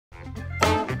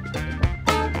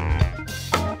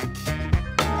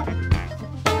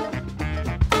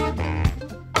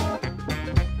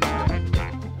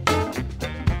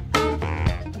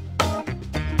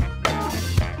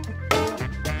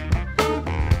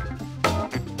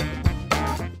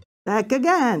Back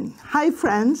again. Hi,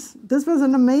 friends. This was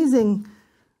an amazing,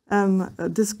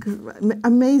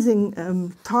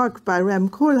 talk by Rem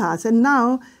Koolhaas. And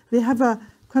now we have a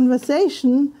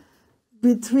conversation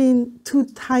between two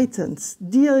titans,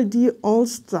 DLD All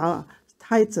Star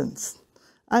titans.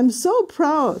 I'm so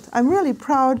proud, I'm really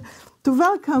proud to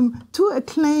welcome two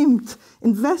acclaimed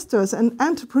investors and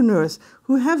entrepreneurs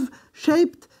who have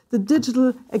shaped the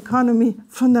digital economy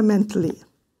fundamentally.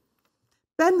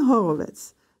 Ben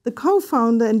Horowitz, the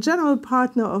co-founder and general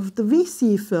partner of the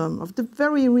VC firm, of the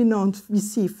very renowned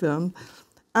VC firm,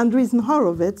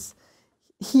 AndreessenHorowitz,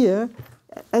 here.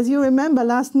 As you remember,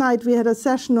 last night we had a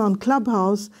session on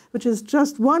Clubhouse, which is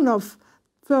just one of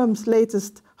firm's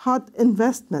latest hot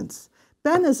investments.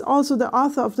 Ben is also the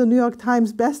author of the New York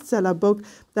Times bestseller book,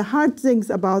 The Hard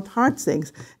Things About Hard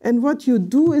Things. And what you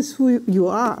do is who you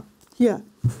are. Here.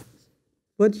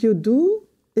 What you do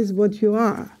is what you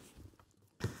are.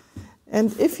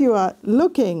 And if you are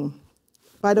looking,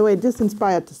 by the way, this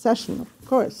inspired the session, of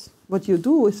course. What you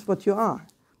do is what you are.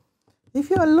 If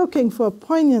you are looking for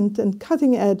poignant and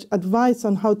cutting-edge advice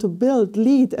on how to build,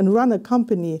 lead, and run a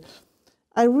company,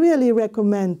 I really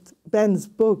recommend Ben's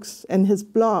books and his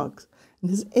blogs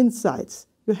and his insights.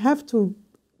 You have to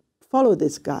follow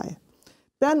this guy.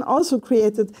 Ben also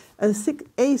created a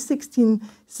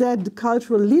A16Z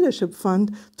Cultural Leadership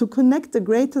Fund to connect the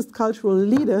greatest cultural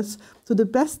leaders to the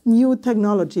best new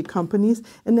technology companies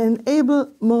and enable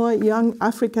more young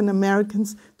African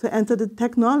Americans to enter the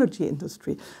technology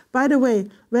industry. By the way,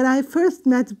 when I first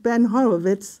met Ben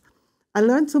Horowitz, I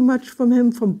learned so much from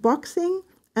him from boxing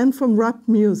and from rap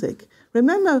music.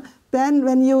 Remember, Ben,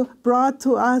 when you brought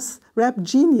to us Rap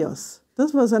Genius?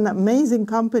 This was an amazing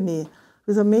company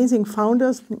with amazing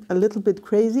founders, a little bit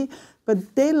crazy,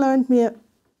 but they learned me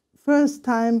first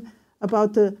time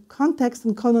about the context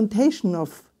and connotation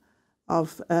of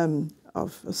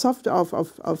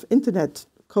internet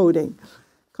coding,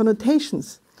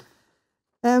 connotations.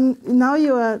 Now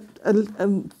you are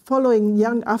following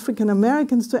young African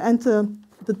Americans to enter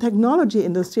the technology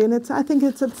industry, and I think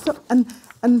it's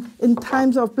and in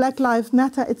times of Black Lives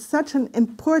Matter, it's such an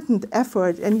important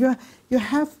effort, and we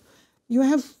have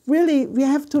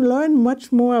to learn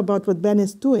much more about what Ben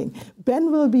is doing. Ben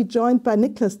will be joined by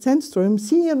Niklas Zennström,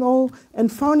 CEO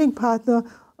and founding partner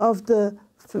of the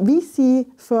VC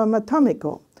firm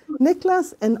Atomico.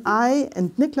 Niklas and I,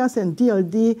 and Niklas and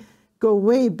DLD, go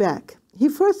way back. He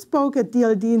first spoke at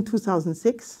DLD in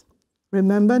 2006.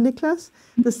 Remember, Niklas?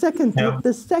 The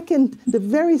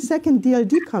very second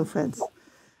DLD conference.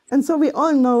 And so we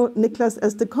all know Niklas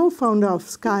as the co-founder of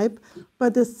Skype,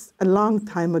 but it's a long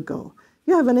time ago.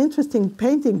 You have an interesting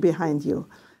painting behind you.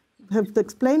 You have to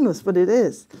explain us what it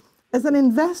is. As an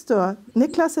investor,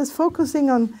 Niklas is focusing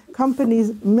on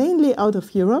companies mainly out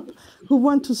of Europe who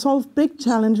want to solve big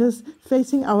challenges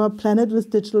facing our planet with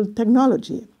digital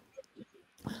technology.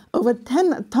 Over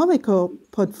 10 Atomico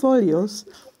portfolios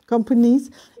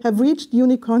companies have reached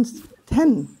unicorns.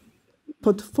 10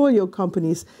 portfolio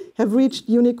companies have reached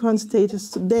unicorn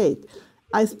status to date.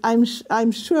 I'm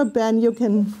sure, Ben, you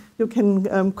can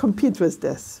compete with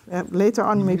this. Later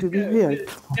on, maybe we will.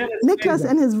 Niklas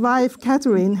and his wife,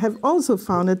 Catherine, have also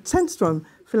founded Zennström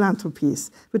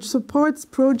Philanthropies, which supports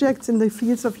projects in the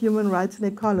fields of human rights and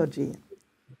ecology.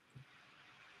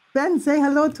 Ben, say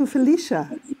hello to Felicia.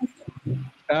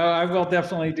 I will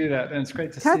definitely do that, and it's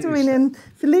great to see you. Catherine and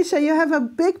Felicia, you have a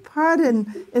big part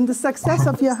in the success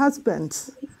of your husband.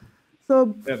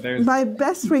 So my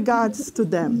best regards to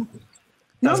them.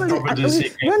 Normally,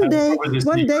 one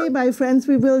day, my friends,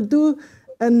 we will do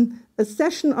a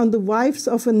session on the wives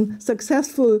of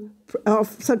successful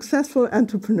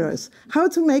entrepreneurs. How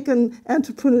to make an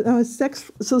entrepreneur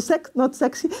successful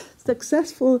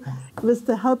with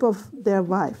the help of their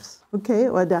wives, okay,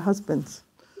 or their husbands.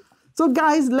 So,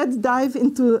 guys, let's dive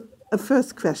into a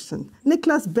first question.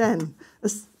 Niklas, Ben,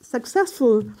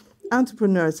 successful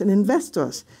entrepreneurs and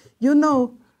investors, you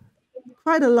know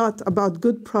quite a lot about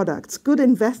good products, good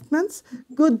investments,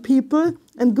 good people,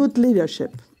 and good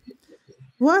leadership.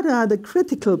 What are the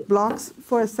critical blocks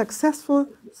for a successful,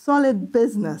 solid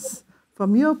business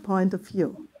from your point of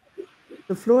view?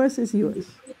 The floor is yours.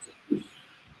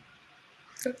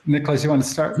 Niklas, you want to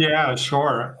start? Yeah,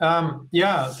 sure.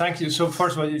 Thank you. So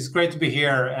first of all, it's great to be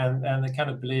here, and I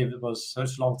cannot believe it was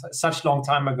such long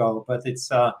time ago, but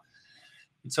it's a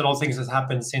lot of things that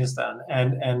happened since then.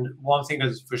 And one thing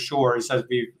that's for sure is that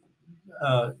we've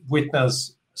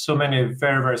witnessed so many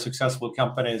very, very successful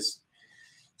companies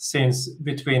since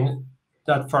between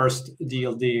that first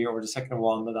DLD or the second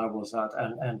one that I was at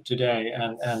and today.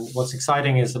 And what's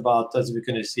exciting is about that we're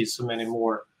going to see so many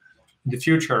more in the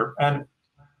future. And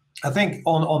I think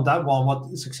on that one,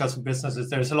 what successful business is,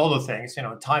 there's a lot of things.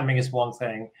 Timing is one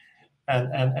thing,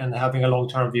 and having a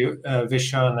long-term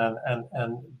vision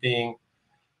and being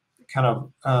kind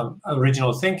of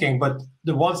original thinking. But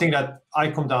the one thing that I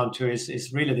come down to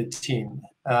is really the team.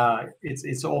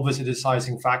 It's always a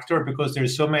deciding factor, because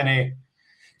there's so many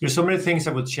things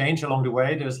that would change along the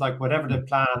way. There's like whatever the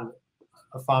plan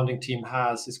a founding team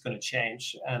has is going to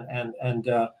change,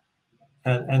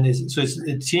 so it's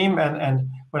a team. And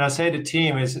when I say the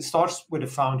team, it starts with the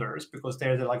founders, because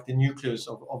they're like the nucleus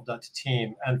of that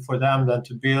team, and for them then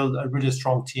to build a really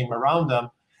strong team around them.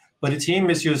 But the team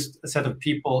is just a set of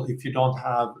people if you don't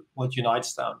have what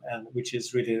unites them, and which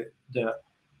is really the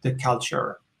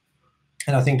culture.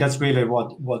 And I think that's really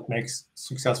what makes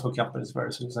successful companies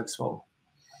very successful.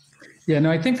 Yeah,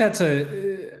 no, I think that's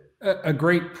a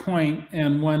great point,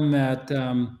 and one that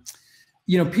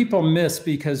people miss,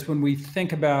 because when we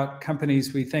think about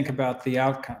companies, we think about the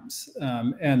outcomes,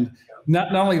 and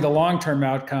not only the long-term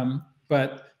outcome,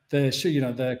 but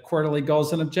the quarterly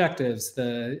goals and objectives,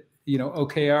 the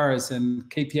OKRs and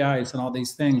KPIs and all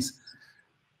these things.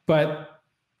 But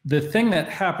the thing that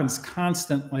happens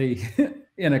constantly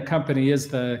in a company is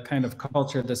the kind of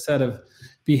culture, the set of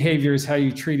behaviors, how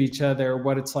you treat each other,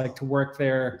 what it's like to work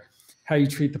there, how you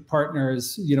treat the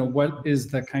partners, what is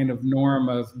the kind of norm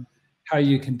of how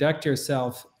you conduct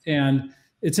yourself. And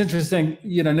it's interesting,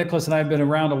 Niklas and I have been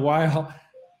around a while.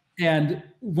 And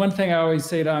one thing I always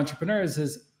say to entrepreneurs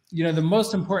is, the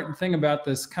most important thing about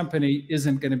this company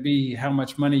isn't going to be how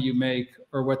much money you make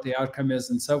or what the outcome is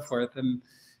and so forth. And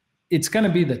it's going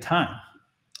to be the time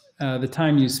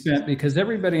you spent, because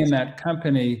everybody in that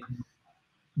company,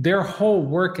 their whole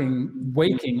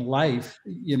waking life,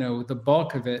 the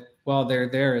bulk of it while they're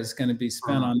there is going to be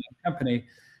spent on the company.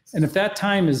 And if that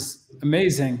time is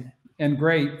amazing and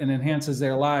great and enhances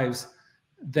their lives,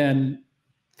 then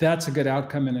that's a good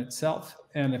outcome in itself.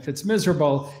 And if it's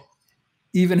miserable,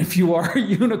 even if you are a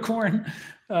unicorn,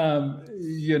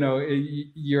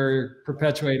 you're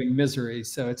perpetuating misery.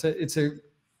 So it's a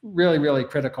really, really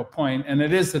critical point. And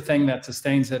it is the thing that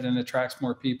sustains it and attracts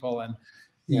more people, and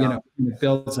it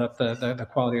builds up the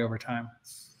quality over time.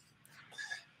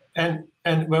 And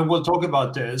when we'll talk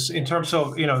about this in terms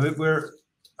of,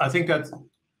 I think that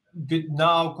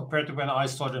now compared to when I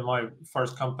started my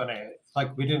first company,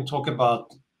 like we didn't talk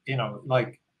about,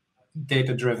 like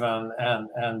data driven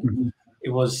and it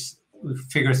was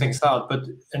figure things out,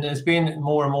 and it's been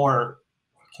more and more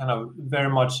kind of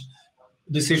very much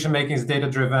decision making is data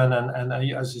driven, and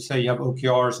as you say, you have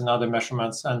OKRs and other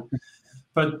measurements,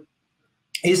 but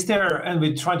is there, and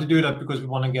we're trying to do that because we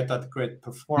want to get that great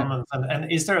performance,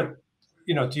 and is there,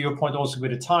 to your point also with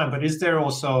the time, but is there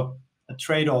also a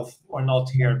trade-off or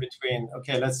not here between,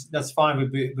 okay, that's fine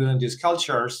with building these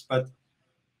cultures, but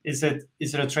is it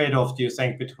a trade-off, do you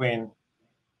think, between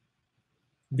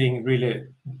being really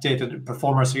data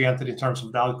performance oriented in terms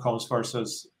of the outcomes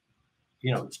versus,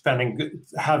 spending good,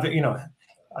 having,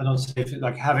 I don't say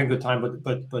like having good time,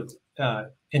 but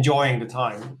enjoying the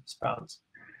time spent?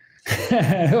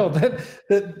 Well,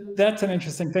 that's an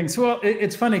interesting thing. So,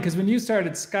 it's funny because when you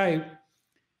started Skype,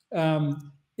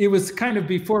 it was kind of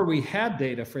before we had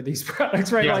data for these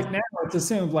products, right? Yeah. Like now it's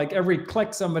assumed like every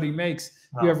click somebody makes,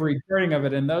 you have a recording of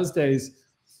it. In those days,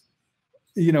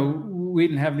 we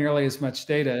didn't have nearly as much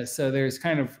data. So there's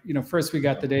kind of, first we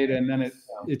got the data and then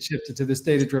it shifted to this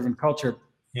data-driven culture.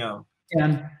 Yeah.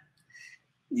 And,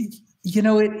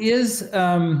 it is,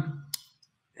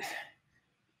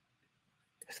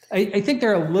 I think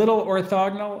they're a little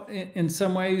orthogonal in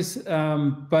some ways,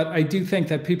 but I do think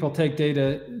that people take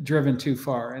data-driven too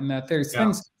far, and that there's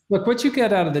things. Look, what you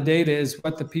get out of the data is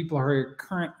what the people who are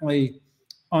currently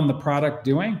on the product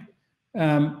doing,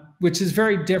 which is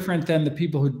very different than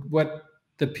what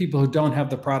the people who don't have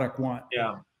the product want.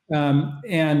 Yeah.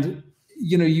 And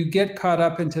you get caught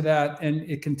up into that, and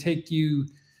it can take you.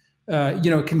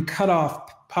 It can cut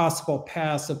off possible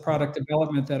paths of product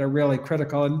development that are really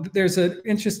critical. And there's an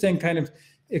interesting kind of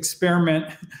experiment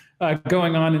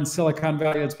going on in Silicon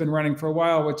Valley that's been running for a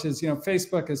while, which is,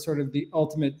 Facebook is sort of the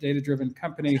ultimate data-driven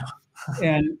company,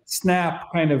 and Snap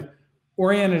kind of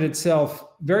oriented itself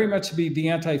very much to be the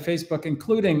anti-Facebook,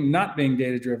 including not being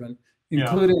data-driven,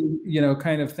 including,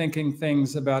 kind of thinking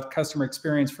things about customer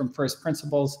experience from first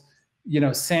principles,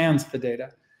 sans the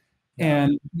data.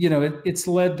 And, it's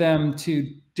led them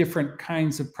to different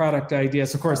kinds of product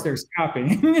ideas. Of course, there's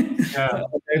copying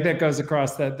that goes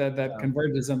across that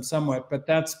converges them somewhat. But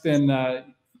that's been, I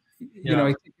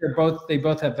think they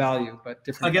both have value, but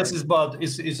different. I guess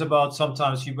it's about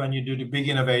sometimes when you do the big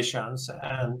innovations,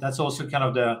 and that's also kind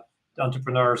of the the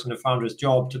entrepreneurs and the founders'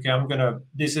 job to, okay,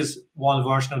 this is one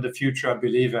version of the future I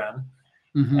believe in,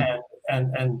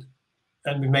 and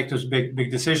we make those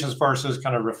big decisions versus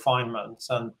kind of refinements.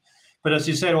 But as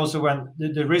you said, also when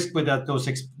the risk with that,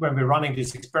 when we're running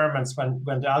these experiments, when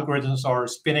the algorithms are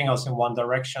spinning us in one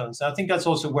direction, so I think that's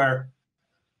also where,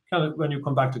 kind of when you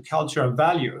come back to culture and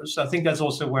values, I think that's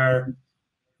also where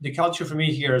the culture for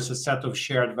me here is a set of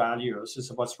shared values.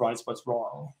 It's what's right, what's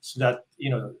wrong, so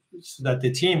that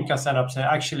the team can stand up and say,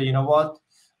 actually, you know what?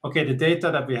 Okay, the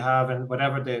data that we have and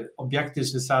whatever the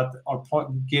objectives is that are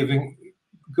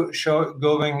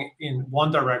going in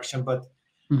one direction, but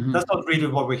that's not really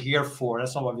what we're here for.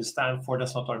 That's not what we stand for.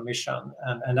 That's not our mission.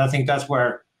 And I think that's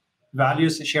where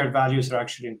shared values are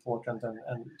actually important and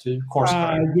to course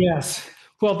correct. Yes.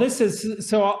 Well, this is,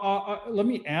 so let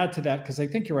me add to that, because I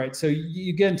think you're right. So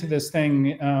you get into this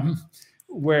thing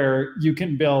where you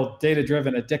can build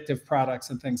data-driven addictive products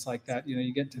and things like that.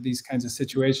 You get into these kinds of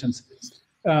situations.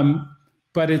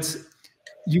 But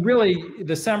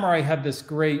the Samurai had this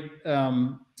great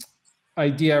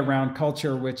idea around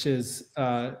culture, which is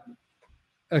a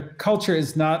culture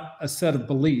is not a set of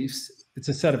beliefs, it's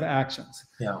a set of actions.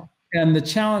 Yeah. And the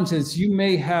challenge is you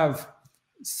may have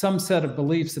some set of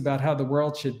beliefs about how the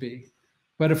world should be,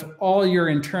 but if all your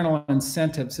internal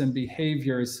incentives and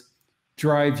behaviors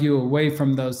drive you away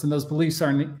from those, and those beliefs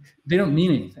they don't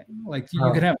mean anything. Like you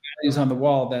can have values on the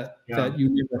wall that you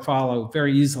never follow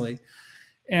very easily.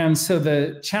 And so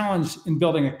the challenge in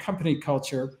building a company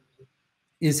culture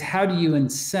is, how do you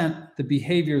incent the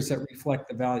behaviors that reflect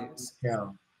the values? Yeah.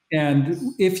 And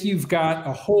if you've got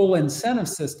a whole incentive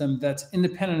system that's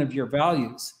independent of your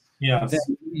values, then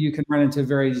you can run into a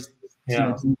very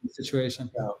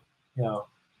situation. Yeah.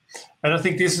 And I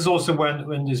think this is also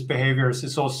when these behaviors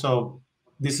this is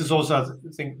also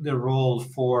I think the role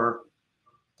for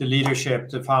the leadership,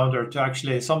 the founder, to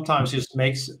actually sometimes just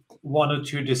makes one or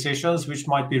two decisions which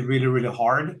might be really, really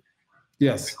hard.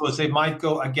 Yes. Because they might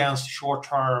go against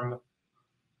short-term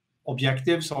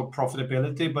objectives or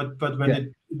profitability, but when they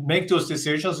make those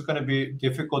decisions, it's going to be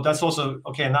difficult. That's also,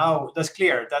 okay, now that's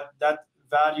clear, that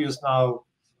value is now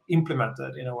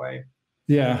implemented in a way.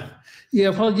 Yeah.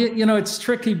 Well, it's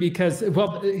tricky because,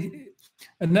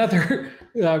 another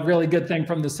really good thing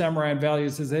from the Samurai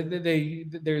values is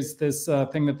there's this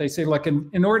thing that they say, like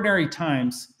in ordinary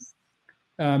times,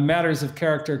 matters of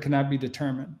character cannot be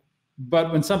determined,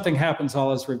 but when something happens,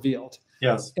 all is revealed.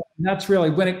 Yes. And that's really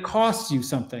when it costs you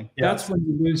something. Yes. That's when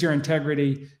you lose your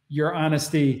integrity, your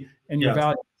honesty, and your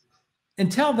value.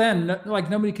 Until then, like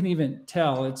nobody can even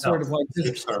tell. It's sort of like,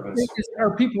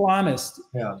 are people honest?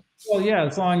 Yeah. Well, yeah,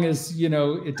 as long as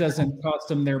it doesn't cost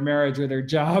them their marriage or their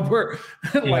job or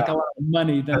like a lot of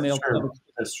money, then they'll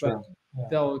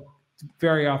they'll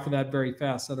vary off of that very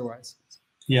fast otherwise.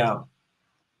 Yeah.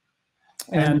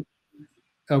 And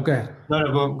okay.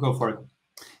 No, go for it.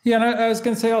 Yeah, and I was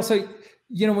going to say also,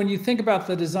 when you think about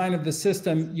the design of the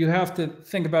system, you have to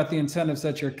think about the incentives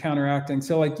that you're counteracting.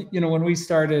 So like, when we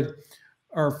started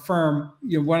our firm,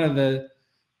 one of the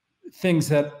things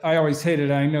that I always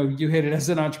hated, I know you hated as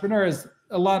an entrepreneur, is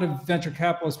a lot of venture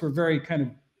capitalists were very kind of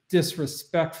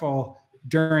disrespectful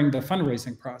during the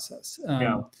fundraising process.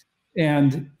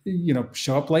 And,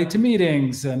 show up late to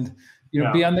meetings and,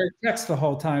 be on their checks the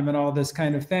whole time and all this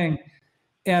kind of thing.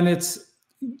 And it's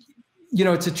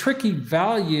a tricky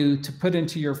value to put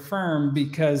into your firm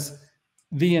because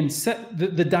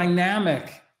the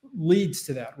dynamic leads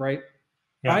to that, right?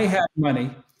 Yeah. I have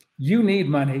money, you need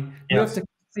money, you have to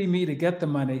see me to get the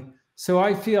money. So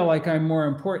I feel like I'm more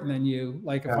important than you,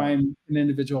 like if I'm an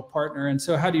individual partner. And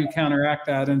so how do you counteract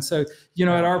that? And so, at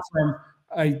our firm,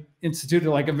 I instituted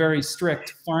like a very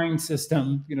strict fine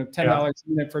system, $10 a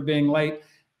minute for being late.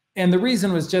 And the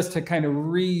reason was just to kind of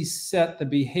reset the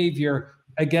behavior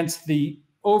against the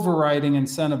overriding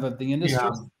incentive of the industry.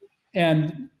 Yeah.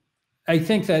 And I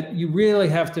think that you really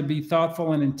have to be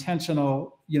thoughtful and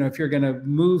intentional, if you're going to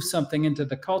move something into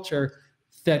the culture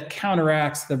that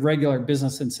counteracts the regular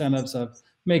business incentives of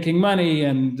making money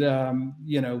and,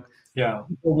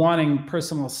 wanting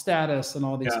personal status and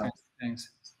all these kinds of things.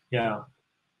 Yeah.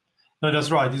 No,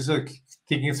 that's right. It's like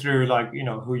thinking through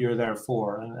who you're there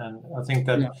for. And I think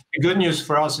that the good news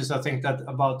for us is I think that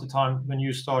about the time when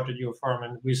you started your firm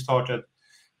and we started,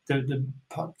 the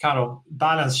kind of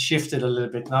balance shifted a little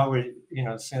bit. Now we,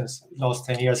 since last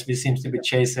 10 years, we seem to be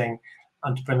chasing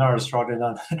entrepreneurs rather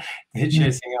than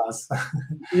chasing us.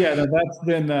 That's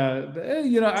been,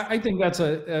 I think that's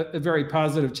a very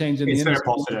positive change in the industry. It's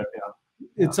very positive,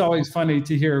 It's always funny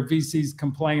to hear VCs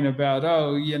complain about,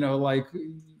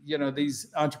 these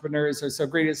entrepreneurs are so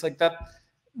great. It's like that.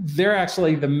 they're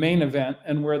actually the main event,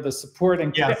 and we're the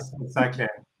supporting. Yes, exactly.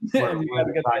 We're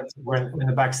in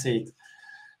the back seat.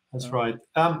 That's right.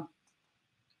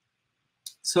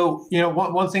 So,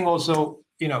 one thing also,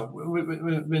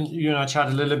 when you and I chat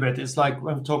a little bit, it's like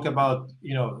when we talk about,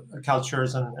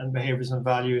 cultures and behaviors and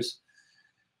values,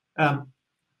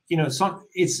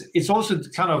 it's also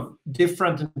kind of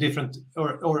different,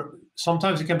 or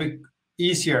sometimes it can be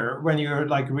easier when you're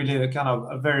like really a kind of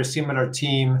a very similar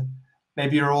team.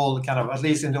 Maybe you're all kind of, at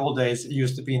least in the old days,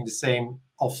 used to be in the same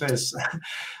office,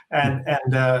 and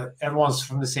everyone's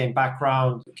from the same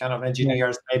background, kind of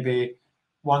engineers, maybe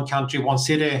one country, one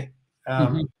city,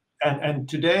 and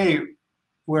today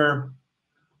we're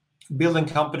building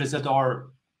companies that are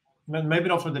maybe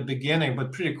not from the beginning,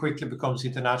 but pretty quickly becomes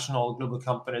international global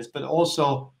companies. But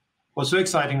also, what's so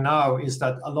exciting now is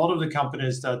that a lot of the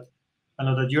companies that I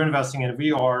know that you're investing in,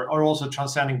 we are also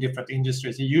transcending different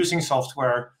industries. You're using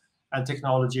software and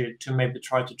technology to maybe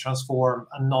try to transform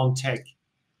a non-tech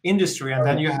industry, and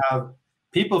then you have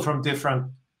people from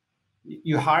different.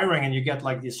 You're hiring, and you get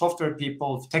like the software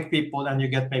people, tech people, and you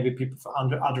get maybe people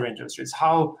from other industries.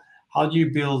 How do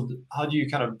you build? How do you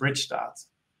kind of bridge that?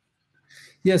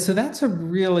 Yeah, so that's a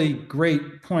really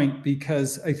great point,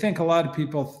 because I think a lot of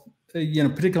people,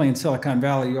 particularly in Silicon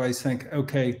Valley, you always think,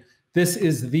 okay, this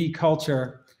is the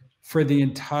culture for the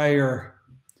entire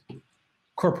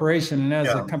corporation, and as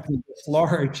a company that's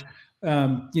large,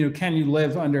 can you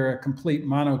live under a complete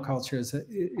monoculture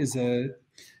is a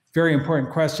very important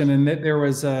question. And there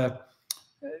was a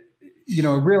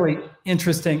really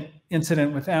interesting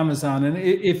incident with Amazon. And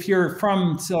if you're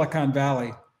from Silicon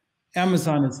Valley,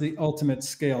 Amazon is the ultimate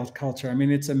scaled culture. I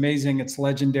mean, it's amazing. It's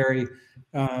legendary.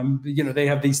 They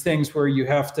have these things where you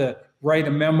have to write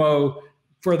a memo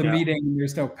for the meeting, and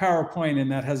there's no PowerPoint,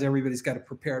 and that has everybody's got a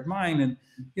prepared mind. And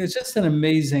it's just an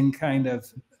amazing kind of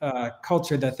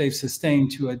culture that they've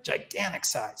sustained to a gigantic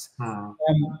size.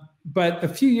 But a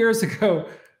few years ago,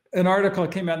 an article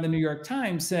came out in the New York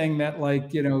Times saying that,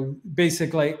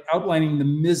 basically outlining the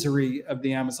misery of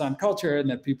the Amazon culture, and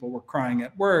that people were crying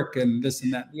at work and this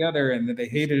and that and the other, and that they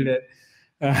hated it,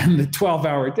 and the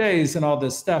 12-hour days and all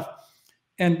this stuff.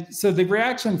 And so the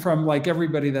reaction from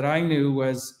everybody that I knew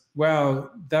was, wow,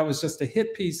 that was just a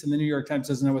hit piece, and the New York Times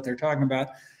doesn't know what they're talking about.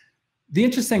 The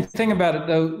interesting thing about it,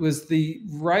 though, was the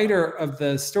writer of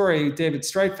the story, David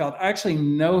Streitfeld. I actually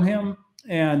know him,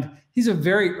 and he's a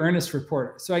very earnest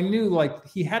reporter. So I knew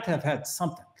he had to have had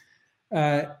something.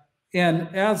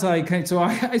 And as I spent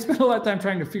a lot of time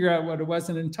trying to figure out what it was.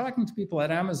 And in talking to people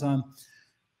at Amazon,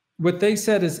 what they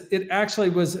said is it actually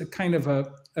was a kind of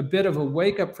a bit of a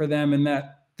wake up for them, in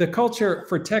that the culture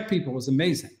for tech people was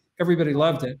amazing. Everybody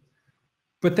loved it.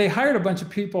 But they hired a bunch of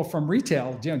people from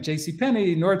retail,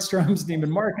 JCPenney, Nordstrom's, Neiman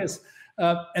Marcus.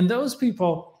 And those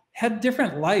people had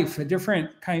different life, a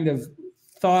different kind of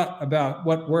thought about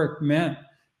what work meant.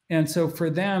 And so for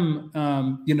them,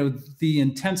 the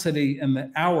intensity and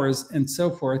the hours and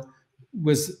so forth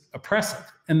was oppressive,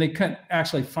 and they couldn't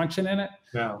actually function in it.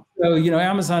 Yeah. So,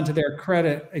 Amazon, to their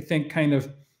credit, I think kind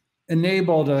of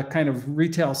enabled a kind of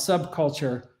retail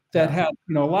subculture that had,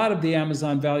 a lot of the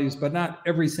Amazon values, but not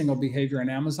every single behavior in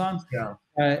Amazon. Yeah.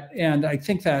 And I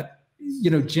think that,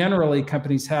 generally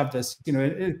companies have this,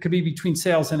 it could be between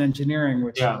sales and engineering,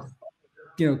 which,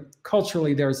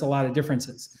 culturally, there's a lot of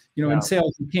differences. In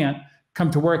sales, you can't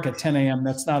come to work at 10 a.m.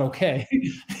 That's not okay.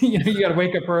 You got to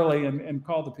wake up early and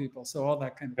call the people. So all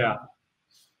that kind of thing.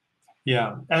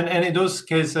 Yeah. And in those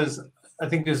cases, I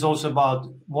think it's also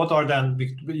about what are then,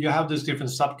 you have these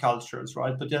different subcultures,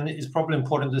 right? But then it's probably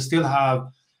important to still have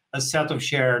a set of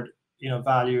shared,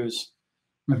 values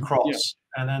across.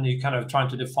 And then you kind of trying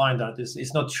to define that.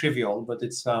 It's not trivial, but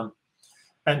it's,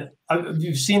 and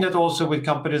you've seen that also with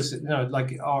companies,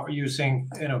 are using,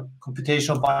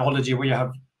 computational biology, where you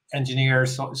have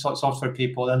engineers, software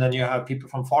people, and then you have people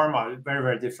from pharma, very,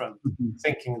 very different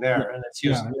thinking there. And it's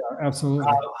just absolutely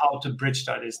how to bridge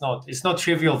that. It's not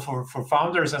trivial for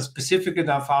founders, and specifically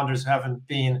that founders haven't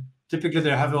been, typically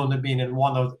they have only been in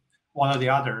one of the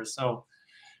others. So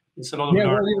it's a lot of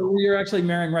you're actually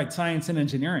marrying science and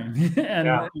engineering.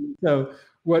 and so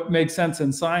what makes sense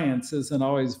in science isn't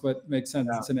always what makes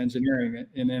sense in engineering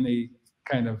in any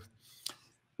kind of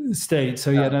state.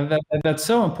 So that's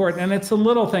so important. And it's the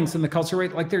little things in the culture,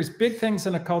 right? There's big things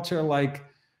in a culture like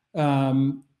we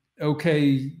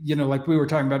were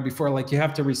talking about before, you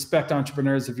have to respect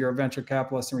entrepreneurs if you're a venture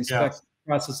capitalist, and respect the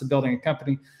process of building a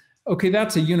company. Okay,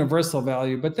 that's a universal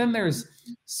value. But then there's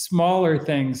smaller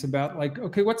things about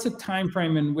what's the time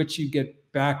frame in which you get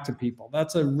back to people?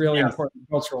 That's a really important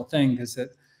cultural thing, because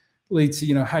it leads to,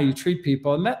 you know, how you treat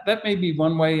people. And that may be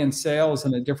one way in sales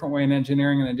and a different way in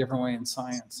engineering and a different way in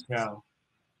science. Yeah,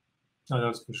 no,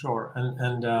 that's for sure.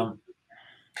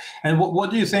 And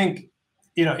what do you think,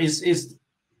 you know, is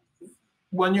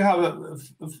when you have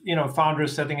you know,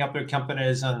 founders setting up their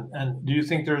companies, and do you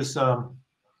think there's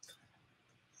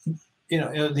you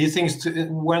know, these things,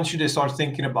 when should they start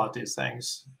thinking about these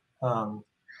things?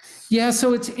 Yeah,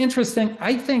 so it's interesting.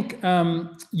 I think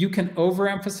you can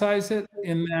overemphasize it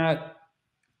in that,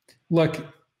 look,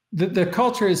 the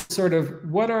culture is sort of,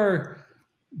 what are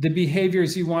the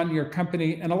behaviors you want in your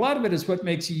company? And a lot of it is what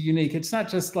makes you unique. It's not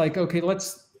just like, okay,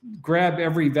 let's grab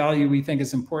every value we think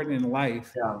is important in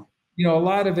life. Yeah. You know, a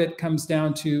lot of it comes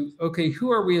down to, okay,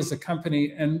 who are we as a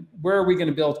company and where are we going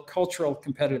to build cultural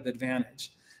competitive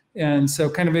advantage? And so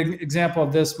kind of an example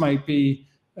of this might be,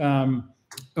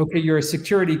 okay, you're a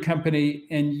security company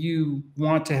and you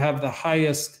want to have the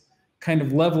highest kind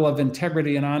of level of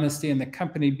integrity and honesty in the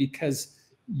company because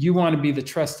you want to be the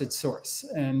trusted source.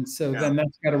 And so then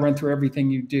that's got to run through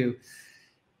everything you do.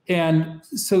 And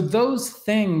so those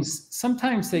things,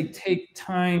 sometimes they take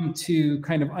time to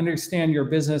kind of understand your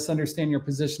business, understand your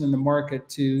position in the market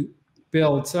to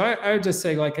build. So I would just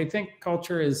say, like, I think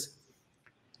culture is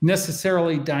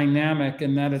necessarily dynamic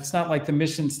in that it's not like the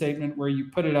mission statement where you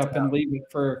put it up and leave it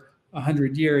for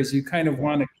 100 years. You kind of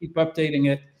want to keep updating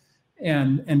it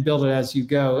and build it as you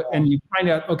go. And you find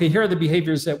out, okay, here are the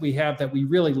behaviors that we have that we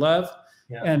really love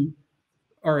and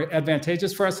are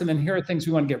advantageous for us. And then here are things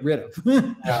we want to get rid of.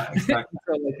 Yeah, exactly.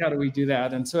 So like, how do we do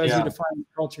that? And so as you define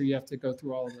culture, you have to go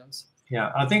through all of those.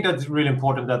 Yeah, I think that's really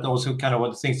important, that also kind of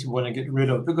what things you want to get rid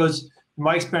of, because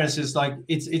my experience is like,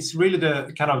 it's really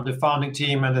the kind of the founding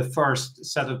team and the first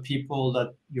set of people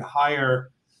that you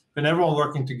hire when everyone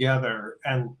working together.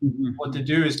 And what they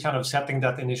do is kind of setting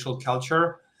that initial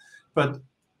culture. And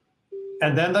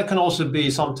then that can also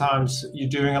be sometimes you're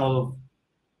doing a lot of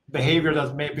behavior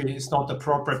that maybe is not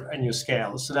appropriate in your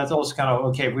scale. So that's also kind of,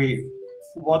 okay,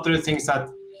 what are the things that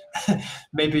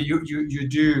maybe you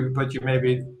do, but you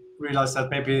maybe realize that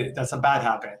maybe that's a bad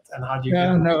habit, and how do you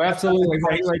no, absolutely.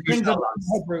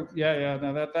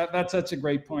 That's such a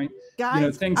great point. Guys, you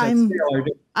know, things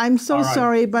I'm so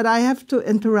sorry, but I have to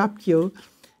interrupt you.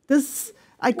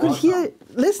 I could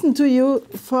listen to you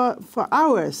for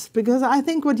hours, because I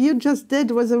think what you just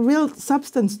did was a real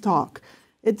substance talk.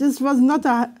 It just was not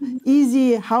a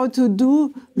easy how to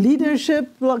do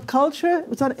leadership culture.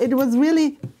 It was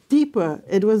really deeper.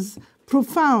 It was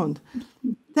profound.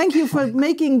 Thank you for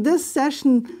making this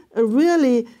session a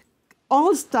really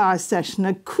all-star session,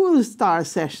 a cool star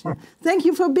session. Thank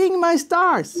you for being my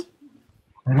stars.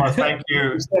 Well, thank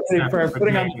you for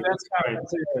putting on the best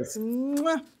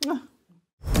conference.